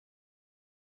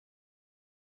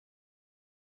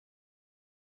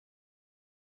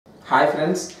Hi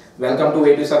friends, welcome to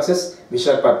Way to Success,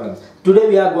 Vishakhapatnam. Today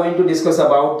we are going to discuss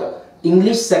about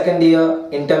English second year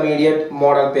intermediate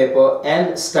model paper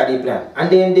and study plan.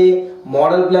 అంటే ఏంటి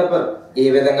model paper ఏ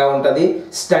విధంగా ఉంటది,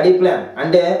 study plan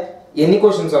అంటే ఎన్ని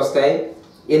questions వస్తాయి,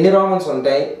 ఎన్ని రామన్స్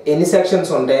ఉంటాయి, ఎన్ని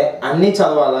సెక్షన్స్ ఉంటాయి, అన్ని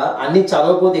చదవాలా, అన్ని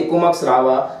చదవకపోతే ఎక్కువ మార్క్స్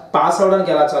రావా, పాస్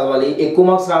అవడానికి ఎలా చదవాలి, ఎక్కువ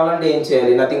మార్క్స్ రావాలంటే ఏం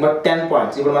చేయాలి, నథింగ్ బట్ 10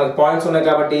 పాయింట్స్. ఇప్పుడు మనకి పాయింట్స్ ఉన్నాయి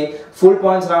కాబట్టి ఫుల్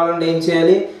పాయింట్స్ రావాలంటే ఏం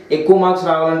చేయాలి, ఎక్కువ మార్క్స్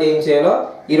రావాలంటే ఏం చేయాలో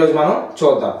ఈ రోజు మనం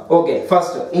చూద్దాం. ఓకే,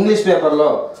 ఫస్ట్ ఇంగ్లీష్ పేపర్ లో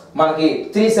మనకి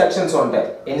 3 సెక్షన్స్ ఉంటాయి.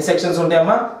 ఎన్ని సెక్షన్స్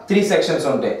ఉంటాయమ్మా? 3 సెక్షన్స్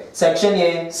ఉంటాయి. Section A,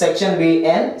 section B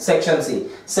and section C.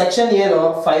 Section ఏ లో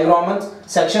 5 రామన్స్,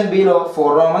 సెక్షన్ బి లో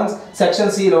 4 రామన్స్,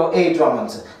 సెక్షన్ సి లో 8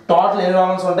 రామన్స్. టోటల్ ఎన్ని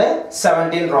రామన్స్ ఉంటాయి?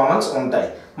 17 రామన్స్ ఉంటాయి.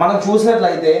 మనం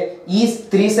చూసినట్లయితే ఈ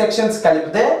 3 సెక్షన్స్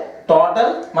కలిపితే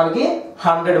టోటల్ మనకి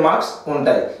 100 మార్క్స్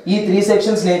ఉంటాయి. ఈ 3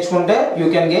 సెక్షన్స్ నేర్చుకుంటే యూ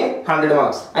కెన్ గెయిన్ 100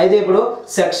 మార్క్స్. అయితే ఇప్పుడు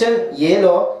సెక్షన్ ఏ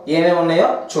లో ఏమేమి ఉన్నాయో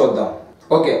చూద్దాం.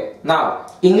 ఓకే, నా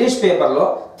ఇంగ్లీష్ పేపర్ లో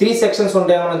 3 సెక్షన్స్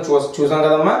ఉంటాయని మనం చూసాం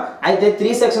కదమ్మా. అయితే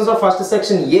 3 సెక్షన్స్ లో ఫస్ట్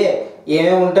సెక్షన్ ఏ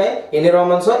ఏమేమి ఉంటాయి, ఎన్ని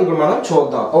రామన్స్ ఇప్పుడు మనం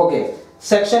చూద్దాం. ఓకే,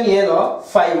 సెక్షన్ ఏ లో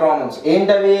 5 రామన్స్.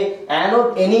 ఏంటవి?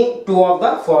 అనోట్ ఎనీ 2 ఆఫ్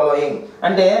ద ఫాలోయింగ్.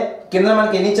 అంటే కింద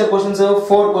మనకి ఎన్ని ఇచ్చారు క్వశ్చన్స్?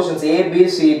 4 క్వశ్చన్స్,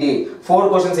 ABCD 4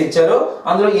 క్వశ్చన్స్ ఇచ్చారు.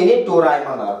 అందులో any 2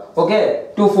 రాయమన్నారు. Okay,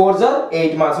 2 4s are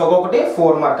 8 marks, ఒక్కొక్కటి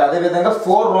 4 మార్క్స్. అదే విధంగా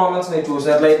 4 రామన్స్ ని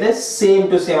చూసినట్లయితే సేమ్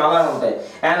టు సేమ్ అలానే ఉంటాయి.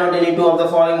 అనోట్ ఎనీ 2 ఆఫ్ ద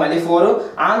ఫాలోయింగ్ మళ్ళీ 4,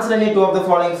 answer any 2 of the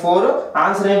following 4,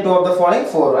 answer any 2 of the following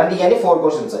 4. అంటే ఇవన్నీ 4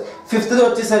 క్వశ్చన్స్. ఫిఫ్త్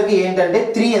వచ్చేసరికి ఏంటంటే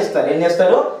 3 ఇస్తారు. ఎన్ని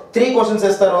ఇస్తారు? 3 క్వశ్చన్స్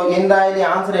ఇస్తారు. ఎన్ని రాయాలి?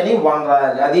 ఆన్సర్ ఎనీ 1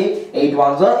 రాయాలి. అది 8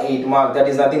 1s are 8 marks. That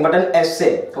is nothing but an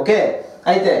essay. Okay,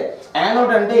 అయితే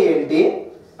యానోట్ అంటే ఏంటి,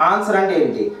 ఆన్సర్ అంటే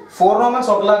ఏంటి? 4 రామన్స్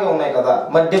ఒకలాగే ఉన్నాయి కదా,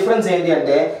 మరి డిఫరెన్స్ ఏంటి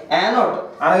అంటే యానోట్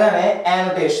అనగానే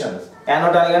యానోటేషన్,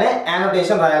 యానోట్ అనగానే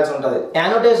యానోటేషన్ రాయాల్సి ఉంటుంది.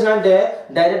 యానోటేషన్ అంటే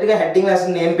డైరెక్ట్ గా హెడ్డింగ్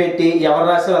రాసిన నేమ్ పెట్టి ఎవరు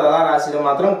రాశారో అది అలా రాసేయడం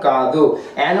మాత్రం కాదు.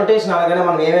 యానోటేషన్ అనగానే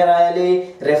మనం ఏమే రాయాలి?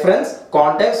 Reference,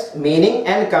 context, meaning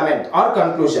and comment are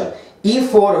conclusion. ఈ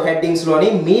 4 హెడ్డింగ్స్ లోని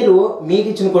మీరు మీకు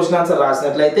ఇచ్చిన question answer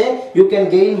రాసినట్లయితే you can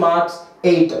gain marks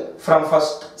 8 from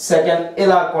first second,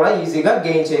 ఇలా కూడా ఈజీగా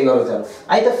గెయిన్ చేయగలుగుతారు.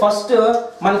 అయితే ఫస్ట్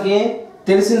మనకి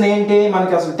తెలిసింది ఏంటి,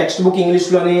 మనకి అసలు text book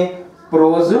ఇంగ్లీష్లోని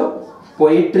prose,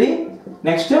 poetry,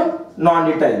 next non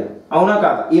detail, అవునా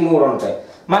కాదా? ఈ 3 ఉంటాయి.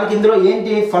 మనకి ఇందులో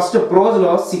ఏంటి, ఫస్ట్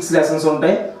ప్రోజ్లో 6 లెసన్స్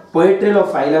ఉంటాయి, పోయిట్రీలో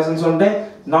 5 లెసన్స్ ఉంటాయి,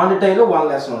 నాన్ డీటెయిల్ 1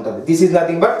 లెసన్ ఉంటుంది. This is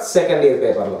nothing but second year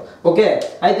పేపర్లో. ఓకే,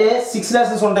 అయితే 6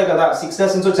 లెసన్స్ ఉంటాయి కదా, 6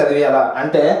 లెసన్స్ చదివేయాలా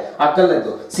అంటే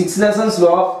అక్కర్లేదు. 6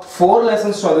 లెసన్స్లో 4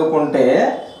 లెసన్స్ చదువుకుంటే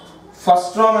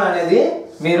ఫస్ట్ రామన్ అనేది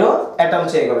మీరు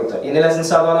అటెంప్ట్ చేయగలుగుతారు. ఎన్ని లెసన్స్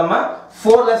చదవాలమ్మా?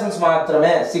 4 లెసన్స్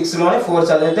మాత్రమే. 6లోనే 4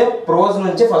 చదివితే ప్రోజ్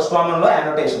నుంచి ఫస్ట్ రామన్లో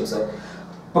యానోటేషన్స్,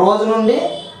 ప్రోజ్ నుండి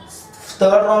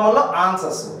థర్డ్ రామన్లో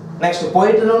ఆన్సర్స్, నెక్స్ట్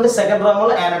పోయిటరీ నుండి సెకండ్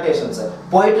రామన్లో యానోటేషన్స్,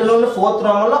 పోయిటరీ నుండి ఫోర్త్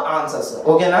రామన్లో ఆన్సర్స్.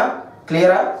 ఓకేనా,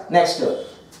 క్లియరా? నెక్స్ట్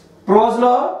ప్రోజ్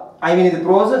లో ఇది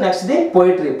ప్రోజ్, నెక్స్ట్ ఇది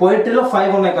పోయిటరీ. పోయిటరీలో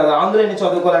 5 ఉన్నాయి కదా, అందులో ఎన్ని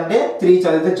చదువుకోవాలంటే 3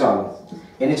 చదివితే చాలు.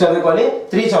 ఎన్ని చదువుకోవాలి?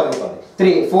 3 చదువుకోవాలి.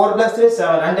 3 4 + 3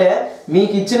 7. అంటే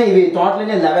మీకు ఇచ్చిన ఇవి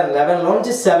టోటల్ 11 లో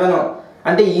నుంచి 7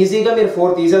 అంటే ఈజీగా మీరు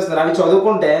 4 తీసేస్తున్నారు. అవి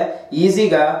చదువుకుంటే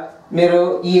ఈజీగా మీరు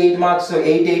ఈ 8 మార్క్స్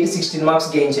 8 16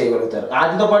 మార్క్స్ గెయిన్ చేయగలుగుతారు.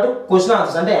 వాటితో పాటు క్వశ్చన్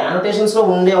ఆన్సర్స్ అంటే యానోటేషన్స్ లో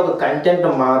ఉండే ఒక కంటెంట్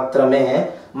మాత్రమే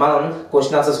మనం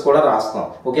క్వశ్చన్ ఆన్సర్స్ కూడా రాస్తాం.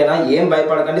 ఓకేనా, ఏం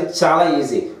భయపడకండి, చాలా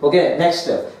ఈజీ. ఓకే,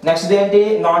 నెక్స్ట్ ఏంటి?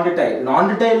 Non detail. నాన్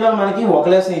డీటెయిల్ లో మనకి ఒక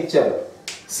లెసన్ ఇచ్చారు,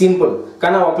 సింపుల్.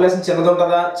 కానీ ఒక లెసన్ చిన్నది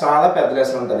ఉంటుందా? చాలా పెద్ద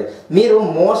లెసన్ ఉంటుంది. మీరు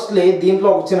మోస్ట్లీ దీంట్లో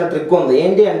ఒక చిన్న ట్రిక్ ఉంది.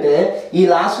 ఏంటి అంటే ఈ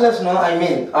లాస్ట్ లెసన్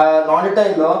నాన్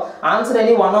డీటెయిల్ లో answer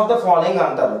any 1 of the following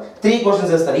అంటారు. 3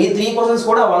 క్వశ్చన్స్ ఇస్తారు. ఈ 3 క్వశ్చన్స్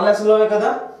కూడా 1 లెసన్ లోనే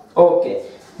కదా. ఓకే,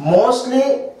 మోస్ట్లీ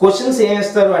క్వశ్చన్స్ ఏం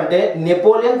ఇస్తారు అంటే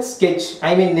Napoleon sketch.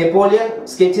 Napoleon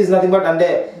sketch is nothing but అంటే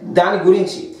దాని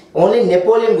గురించి, ఓన్లీ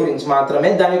నెపోలియన్ గురించి మాత్రమే,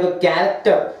 దాని యొక్క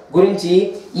క్యారెక్టర్ గురించి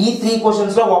ఈ 3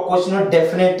 క్వశ్చన్స్ లో ఒక క్వశ్చన్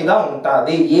డెఫినెట్ గా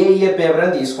ఉంటుంది. ఏ ఇయర్ పేపర్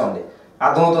అని తీసుకోండి,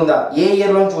 అర్థమవుతుందా? ఏ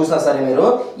ఇయర్ లో చూసినా సరే మీరు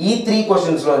ఈ 3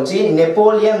 క్వశ్చన్స్ లోంచి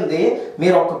నెపోలియన్ ది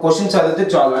మీరు ఒక క్వశ్చన్ చదివితే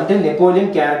చాలు. అంటే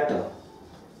నెపోలియన్ క్యారెక్టర్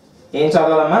ఏం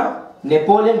చదవాలమ్మా?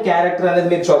 నెపోలియన్ క్యారెక్టర్ అనేది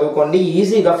మీరు చదువుకోండి.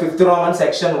 ఈజీగా 5th రామన్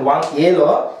సెక్షన్ 1A లో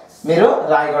మీరు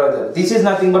రాయగలుగుతారు. This is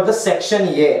nothing but the section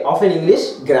A of N English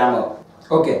grammar.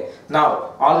 Okay, now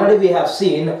already we have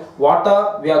seen what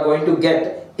we are going to get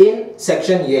in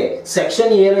section A. Section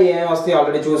A lo em vasti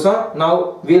already chusam. Now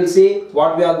we'll see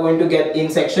what we are going to get in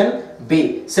section B.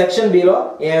 Section B lo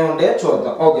em unde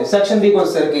chuddam. Okay, section B ko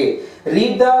sarki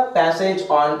read the passage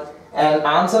on and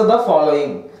answer the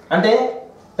following. Ante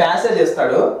passage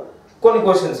istadu, కొన్ని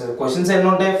questions ఎన్ని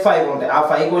ఉంటాయి? 5 ఉంటాయి. ఆ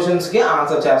 5 questions కి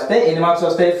answer చేస్తే ఎన్ని marks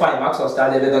వస్తాయి? 5 marks వస్తాయి.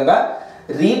 అదే విధంగా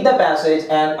read the passage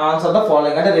and answer the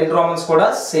following అంటే 2 రామన్స్ కూడా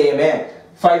సేమే.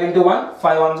 5 into 1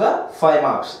 5 ones are 5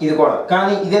 marks ఇది కూడా.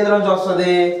 కానీ ఇది ఎందులోంచి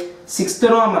వస్తుంది? 6th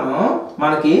రోమన్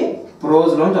మనకి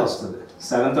ప్రోజ్ లోంచి వస్తుంది,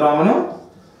 7th Roman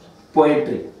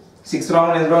poetry. 6th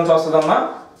Roman ఎందులోంచి వస్తుందమ్మా?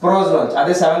 ప్రోజ్ లోంచి.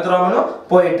 అదే 7th Roman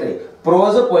poetry,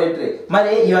 prose poetry.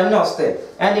 మరి ఇవన్నీ వస్తాయి.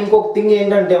 అండ్ ఇంకొక థింగ్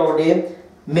ఏంటంటే ఒకటి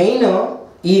మెయిన్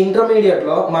ఈ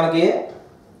ఇంటర్మీడియట్లో మనకి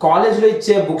కాలేజ్లో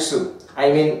ఇచ్చే బుక్స్ ఐ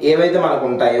మీన్ ఏవైతే మనకు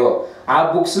ఉంటాయో ఆ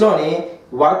బుక్స్లోని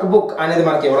వర్క్ బుక్ అనేది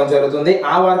మనకి ఇవ్వడం జరుగుతుంది.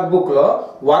 ఆ వర్క్ బుక్లో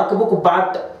వర్క్ బుక్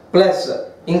పార్ట్ ప్లస్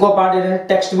ఇంకో పార్ట్ ఏంటంటే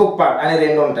టెక్స్ట్ బుక్ పార్ట్ అనేది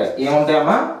రెండు ఉంటాయి.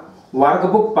 ఏముంటాయమ్మా? Work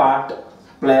book part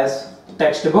plus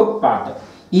text book part.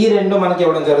 ఈ రెండు మనకి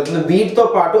ఇవ్వడం జరుగుతుంది. వీటితో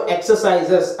పాటు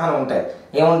ఎక్సర్సైజెస్ అని ఉంటాయి.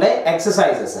 ఏముంటాయి?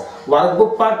 Exercises. Work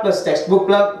book part plus text book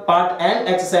part and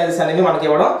exercises అనేవి మనకి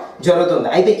ఇవ్వడం జరుగుతుంది.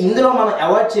 అయితే ఇందులో మనం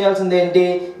అవాయిడ్ చేయాల్సింది ఏంటి,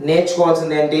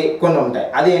 నేర్చుకోవాల్సింది ఏంటి కొన్ని ఉంటాయి.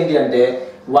 అది ఏంటి అంటే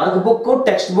work book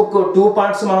text book 2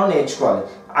 parts మనం నేర్చుకోవాలి.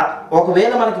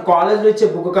 ఒకవేళ మనకి కాలేజ్లో ఇచ్చే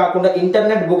బుక్ కాకుండా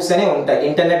ఇంటర్నెట్ బుక్స్ అనే ఉంటాయి.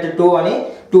 ఇంటర్నెట్ 2 అని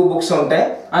 2 బుక్స్ ఉంటాయి.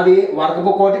 అవి వర్క్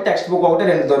బుక్ ఒకటి టెక్స్ట్ బుక్ ఒకటి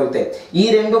రెండు దొరుకుతాయి. ఈ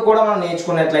రెండు కూడా మనం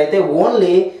నేర్చుకున్నట్లయితే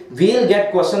only we'll get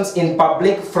questions in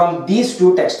public from these 2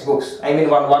 text books. I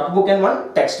mean 1 work book and 1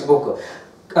 text book.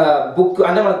 Book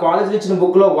అంటే మన కాలేజ్లో ఇచ్చిన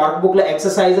బుక్లో వర్క్ బుక్లో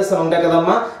ఎక్సర్సైజెస్ అని ఉంటాయి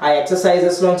కదమ్మా, ఆ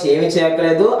ఎక్సర్సైజెస్లోంచి ఏమీ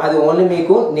చేయక్కలేదు, అది ఓన్లీ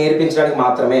మీకు నేర్పించడానికి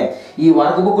మాత్రమే. ఈ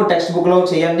వర్క్ బుక్ టెక్స్ట్ బుక్లో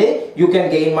చేయండి, you can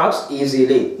gain marks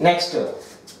easily. Next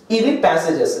ఇవి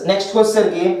ప్యాసేజెస్. నెక్స్ట్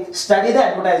వచ్చేసరికి స్టడీ ద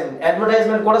అడ్వర్టైజ్మెంట్.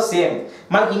 అడ్వర్టైజ్మెంట్ కూడా సేమ్.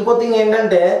 మనకి ఇంకో థింగ్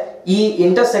ఏంటంటే ఈ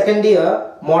ఇంటర్ సెకండ్ ఇయర్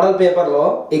మోడల్ పేపర్లో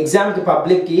ఎగ్జామ్కి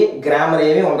పబ్లిక్కి గ్రామర్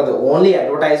ఏమీ ఉండదు. ఓన్లీ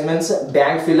అడ్వర్టైజ్మెంట్స్,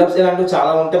 బ్యాంక్ ఫిల్అప్స్ ఇలాంటివి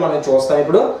చాలా ఉంటాయి, మనం చూస్తాం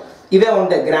ఇప్పుడు. ఇవే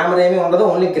ఉంటాయి, గ్రామర్ ఏమీ ఉండదు.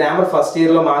 ఓన్లీ గ్రామర్ ఫస్ట్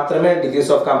ఇయర్లో మాత్రమే.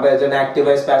 Degrees of comparison, active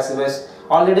vice, passive voice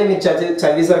already మీరు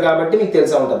చదివేశారు కాబట్టి మీకు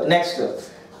తెలిసే ఉంటుంది. నెక్స్ట్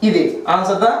ఇది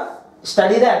answer the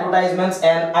study the advertisements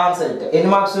and answer it. ఎన్ని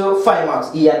మార్క్స్? 5 మార్క్స్.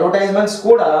 ఈ అడ్వర్టైజ్మెంట్స్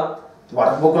కూడా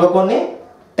వర్క్ బుక్లో కొన్ని,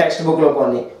 టెక్స్ట్ బుక్లో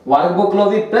కొన్ని. వర్క్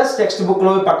బుక్లోవి ప్లస్ టెక్స్ట్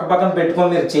బుక్లోవి పక్క పక్కన పెట్టుకొని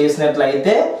మీరు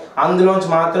చేసినట్లయితే అందులోంచి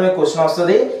మాత్రమే క్వశ్చన్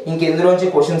వస్తుంది. ఇంకెందులోంచి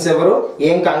క్వశ్చన్స్ ఎవరు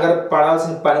ఏం కంగారు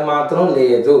పడాల్సిన పని మాత్రం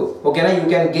లేదు. ఓకేనా? You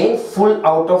can gain full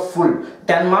out of full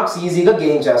 10 marks ఈజీగా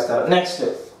గెయిన్ చేస్తారు. Next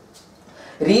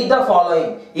read the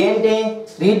following. ఏంటి?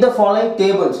 Read the following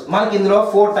tables. మనకి ఇందులో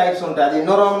 4 టైప్స్ ఉంటాయి. అది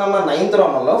ఎన్నో రోమన్ అమ్మా? 9th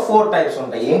రోమన్లో 4 టైప్స్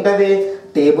ఉంటాయి. ఏంటది?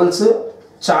 టేబుల్స్,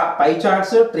 పై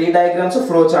charts, tree diagrams,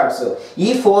 flow charts.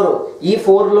 ఈ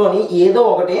 4లోని ఏదో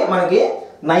ఒకటి మనకి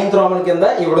 9th రోమన్ కింద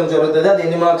ఇవ్వడం జరుగుతుంది. అది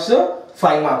ఎన్ని marks?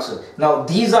 5 marks. Now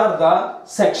these are the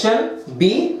section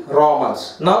B Romans.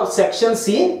 Now section C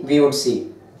we would see.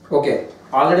 Okay.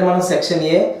 Already మనం సెక్షన్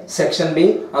ఏ, సెక్షన్ బి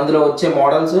అందులో వచ్చే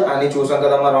మోడల్స్ అన్ని చూసాం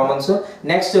కదమ్మా రోమన్స్.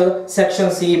 నెక్స్ట్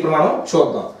సెక్షన్ సి ఇప్పుడు మనం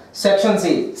చూద్దాం.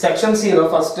 సెక్షన్ సిలో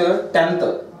ఫస్ట్ 10th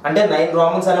అంటే 9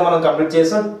 రోమన్స్ అని మనం కంప్లీట్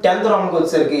చేసాం. 10th రోమన్కి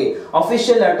వచ్చేసరికి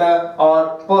official letter R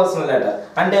personal letter.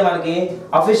 అంటే మనకి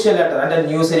అఫీషియల్ లెటర్ అంటే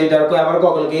న్యూస్ ఎడిటర్కు ఎవరికో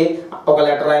ఒకరికి ఒక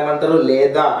లెటర్ రాయమంటారు,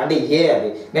 లేదా అంటే ఏ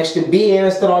అది. నెక్స్ట్ బి ఏం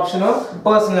ఇస్తారు ఆప్షన్?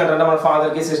 పర్సనల్ లెటర్ అంటే మన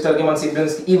ఫాదర్కి, సిస్టర్కి, మన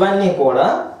సిబ్లింగ్స్కి, ఇవన్నీ కూడా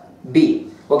బి.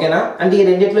 ఓకేనా? అంటే ఈ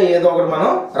రెండిట్లో ఏదో ఒకటి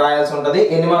మనం రాయాల్సి ఉంటుంది.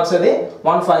 ఎన్ని మార్క్స్? అది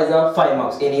 1 5 5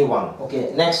 marks, any 1. Okay.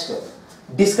 Next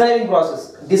describing process.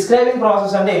 Describing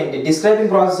process అంటే ఏంటి?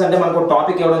 డిస్క్రైబింగ్ ప్రాసెస్ అంటే మనకు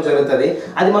టాపిక్ ఇవ్వడం జరుగుతుంది,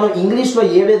 అది మనం ఇంగ్లీష్లో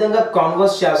ఏ విధంగా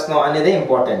కన్వర్స్ చేస్తున్నాం అనేది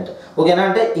ఇంపార్టెంట్. ఓకేనా?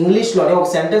 అంటే ఇంగ్లీష్లోనే ఒక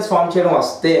సెంటెన్స్ ఫామ్ చేయడం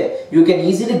వస్తే you can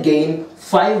easily gain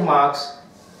 5 marks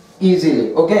easily.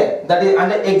 Okay. That is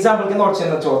అంటే ఎగ్జాంపుల్ కింద ఒక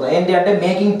చిన్న చూద్దాం. ఏంటి అంటే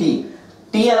మేకింగ్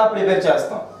టీ ఎలా ప్రిపేర్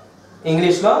చేస్తాం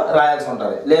ఇంగ్లీష్లో రాయాల్సి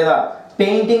ఉంటుంది. లేదా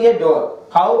painting A door,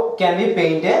 how can we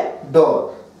paint A door.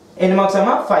 ఎన్ని మార్క్స్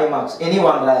అమ్మా? 5 మార్క్స్, ఎనీ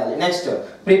 1 రాయాలి. నెక్స్ట్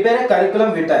ప్రిపేర్ ఏ కరికులం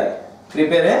విటాయ్.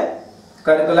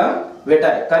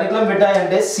 కరికులం విటాయ్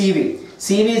అంటే CV.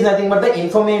 CV is nothing but the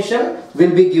information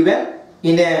will be given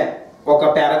in a ఒక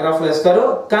పారాగ్రాఫ్లో ఇస్తారు.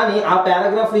 కానీ ఆ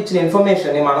పారాగ్రాఫ్లో ఇచ్చిన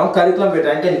ఇన్ఫర్మేషన్ ని మనం కరికులం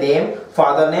విటాయ్ అంటే నేమ్,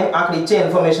 ఫాదర్ నేమ్, అక్కడ ఇచ్చే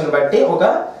ఇన్ఫర్మేషన్ బట్టి ఒక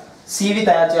సివి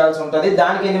తయారు చేయాల్సి ఉంటుంది.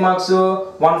 దానికి ఎన్ని marks?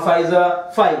 1 5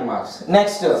 5 marks.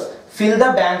 Next fill the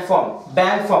bank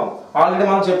form. Already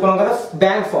మనం చెప్పుకున్నాం కదా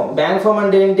బ్యాంక్ ఫామ్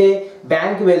అంటే ఏంటి?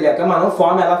 బ్యాంక్ వెళ్ళాక మనం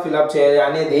ఫామ్ ఎలా ఫిల్అప్ చేయాలి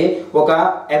అనేది ఒక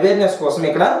అవేర్నెస్ కోసం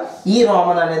ఇక్కడ ఈ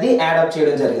రోమన్ అనేది యాడప్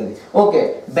చేయడం జరిగింది. ఓకే.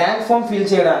 బ్యాంక్ ఫామ్ ఫిల్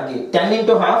చేయడానికి 10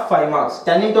 into half 5 marks.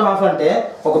 10 into half అంటే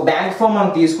ఒక బ్యాంక్ ఫామ్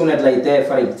మనం తీసుకున్నట్లయితే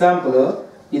ఫర్ ఎగ్జాంపుల్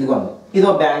ఇదిగోండి,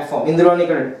 ఇదో బ్యాంక్ ఫామ్. ఇందులోని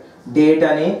ఇక్కడ డేట్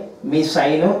అని, మీ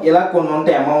సైన్, ఇలా కొన్ని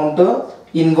ఉంటాయి, అమౌంట్,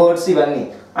 ఇన్వర్డ్స్, ఇవన్నీ.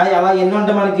 అది అలా ఎన్ని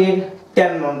ఉంటాయి మనకి?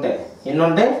 10 ఉంటాయి. ఎన్ని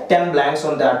ఉంటాయి? 10 blanks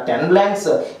ఉంటాయి. ఆ 10 blanks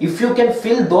if you can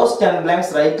fill those 10 blanks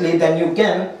rightly then you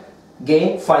can gain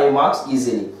 5 marks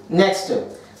easily. Next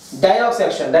dialogue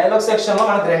సెక్షన్లో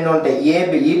మనకు 2 ఉంటాయి, ఏ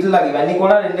బి. వీటిలాగా ఇవన్నీ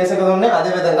కూడా రెండేసే కదా ఉన్నాయి.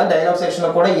 అదే విధంగా డైలాగ్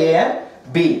సెక్షన్లో కూడా ఏ and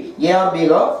B. A are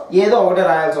below ఏదో ఒకటి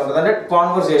రాయాల్సి ఉంటుంది. అంటే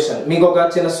కాన్వర్సేషన్, మీకు ఒక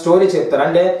చిన్న స్టోరీ చెప్తారు.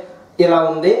 అంటే ఇలా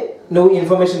ఉంది, నువ్వు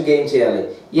ఇన్ఫర్మేషన్ గెయిన్ చేయాలి,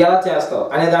 ఎలా చేస్తావు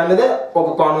అనే దాని మీద ఒక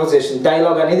కాన్వర్సేషన్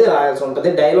డైలాగ్ అనేది రాయాల్సి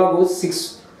ఉంటుంది. డైలాగ్ 6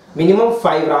 మినిమం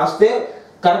 5 రాస్తే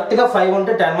కరెక్ట్గా 5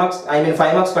 ఉంటే 10 మార్క్స్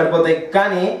 5 మార్క్స్ పడిపోతాయి.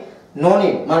 కానీ నో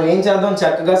నీడ్, మనం ఏం చేద్దాం,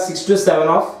 చక్కగా 6 to 7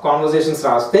 ఆఫ్ కాన్వర్సేషన్స్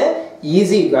రాస్తే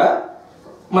ఈజీగా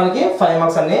మనకి 5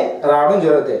 మార్క్స్ అన్ని రావడం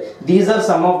జరుగుతాయి. These are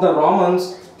some of the రామన్స్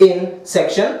in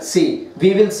section C. We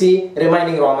will see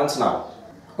remaining రామన్స్ now.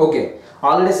 Okay,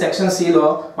 already section సిలో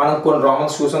మనం కొన్ని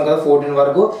రామన్స్ చూసాం కదా 14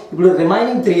 వరకు. ఇప్పుడు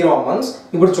రిమైనింగ్ 3 రామన్స్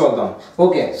ఇప్పుడు చూద్దాం.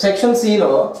 ఓకే, సెక్షన్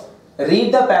సిలో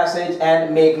read the passage and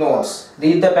make notes.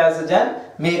 Read the passage and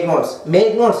make notes.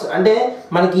 Make notes అంటే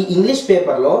మనకి ఇంగ్లీష్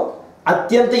పేపర్లో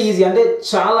అత్యంత ఈజీ, అంటే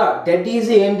చాలా డెడ్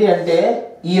ఈజీ ఏంటి అంటే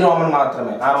ఈ రామన్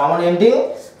మాత్రమే. ఆ రామన్ ఏంటి,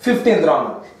 15th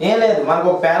రామన్. ఏం లేదు, మనకు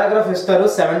ఒక పారాగ్రాఫ్ ఇస్తారు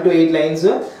 7 to 8 లైన్స్.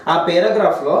 ఆ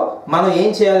పారాగ్రాఫ్లో మనం ఏం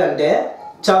చేయాలంటే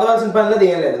చదవాల్సిన పని లేదు,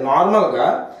 ఏం లేదు. నార్మల్గా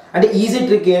అంటే ఈజీ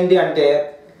ట్రిక్ ఏంటి అంటే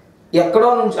ఎక్కడో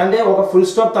నుంచి, అంటే ఒక ఫుల్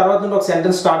స్టాప్ తర్వాత నుండి ఒక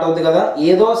సెంటెన్స్ స్టార్ట్ అవుతుంది కదా,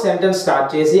 ఏదో సెంటెన్స్ స్టార్ట్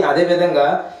చేసి అదే విధంగా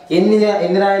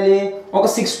ఎన్ని రాయాలి, ఒక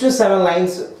 6 to 7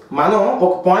 లైన్స్ మనం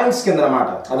ఒక పాయింట్స్ కింద అనమాట.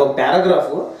 అదొక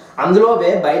పారాగ్రాఫ్,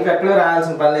 అందులోవే బయట ఎక్కడో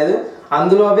రాయాల్సిన పని లేదు.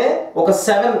 అందులోవే ఒక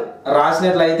 7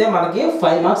 రాసినట్లయితే మనకి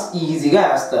 5 మార్క్స్ ఈజీగా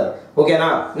వేస్తారు. ఓకేనా.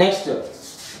 Next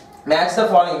match the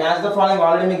following. Match the following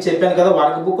already మీకు చెప్పాను కదా,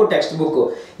 వర్క్ బుక్, టెక్స్ట్ బుక్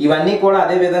ఇవన్నీ కూడా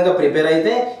అదే విధంగా ప్రిపేర్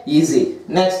అయితే ఈజీ.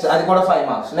 నెక్స్ట్ అది కూడా 5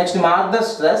 marks. Next mark the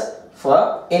stress for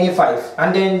any 5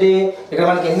 అంటే ఏంటి, ఇక్కడ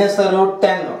మనకి ఎన్ని ఇస్తారు,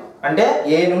 10 అంటే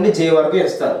ఏ నుండి జే వరకు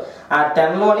ఇస్తారు. ఆ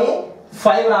 10లోని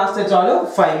 5 రాస్తే చాలు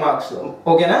 5 మార్క్స్.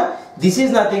 ఓకేనా. This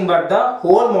is nothing but the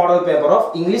whole model paper of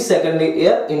English second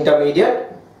year intermediate.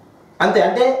 అంతే,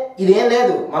 అంటే ఇదేం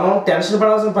లేదు, మనం టెన్షన్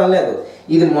పడాల్సిన పని లేదు.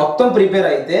 ఇది మొత్తం ప్రిపేర్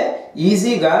అయితే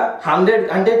ఈజీగా 100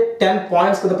 అంటే 10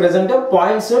 పాయింట్స్ కదా ప్రెసెంట్,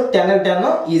 పాయింట్స్ 10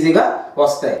 ఈజీగా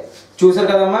వస్తాయి. చూసారు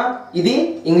కదమ్మా, ఇది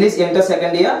English inter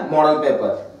second year model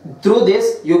paper. Through this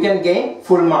you can gain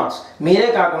full marks. మీరే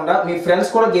కాకుండా మీ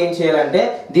ఫ్రెండ్స్ కూడా గెయిన్ చేయాలంటే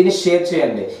దీన్ని షేర్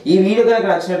చేయండి. ఈ వీడియో కనుక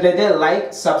నచ్చినట్లయితే లైక్,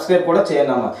 సబ్స్క్రైబ్ కూడా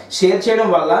చేయండి అమ్మా. షేర్ చేయడం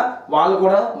వల్ల వాళ్ళు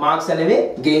కూడా మార్క్స్ అనేవి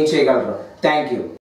గెయిన్ చేయగలరు. Thank you.